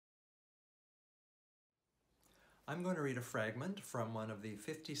I'm going to read a fragment from one of the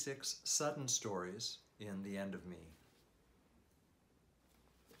 56 sudden stories in The End of Me.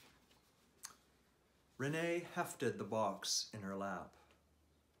 Renee hefted the box in her lap.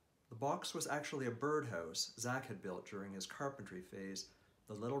 The box was actually a birdhouse Zach had built during his carpentry phase,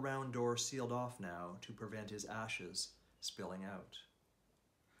 the little round door sealed off now to prevent his ashes spilling out.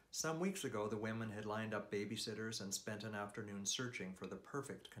 Some weeks ago, the women had lined up babysitters and spent an afternoon searching for the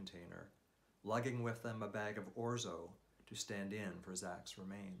perfect container, lugging with them a bag of orzo to stand in for Zach's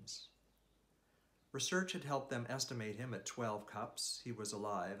remains. Research had helped them estimate him at 12 cups. He was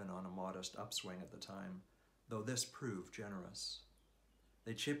alive and on a modest upswing at the time, though this proved generous.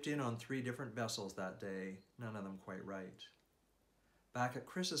 They chipped in on 3 different vessels that day, none of them quite right. Back at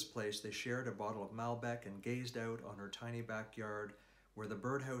Chris's place, they shared a bottle of Malbec and gazed out on her tiny backyard where the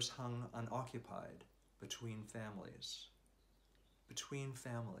birdhouse hung unoccupied, between families. Between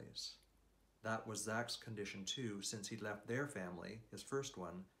families. That was Zach's condition too, since he'd left their family, his first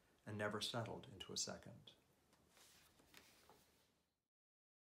one, and never settled into a second.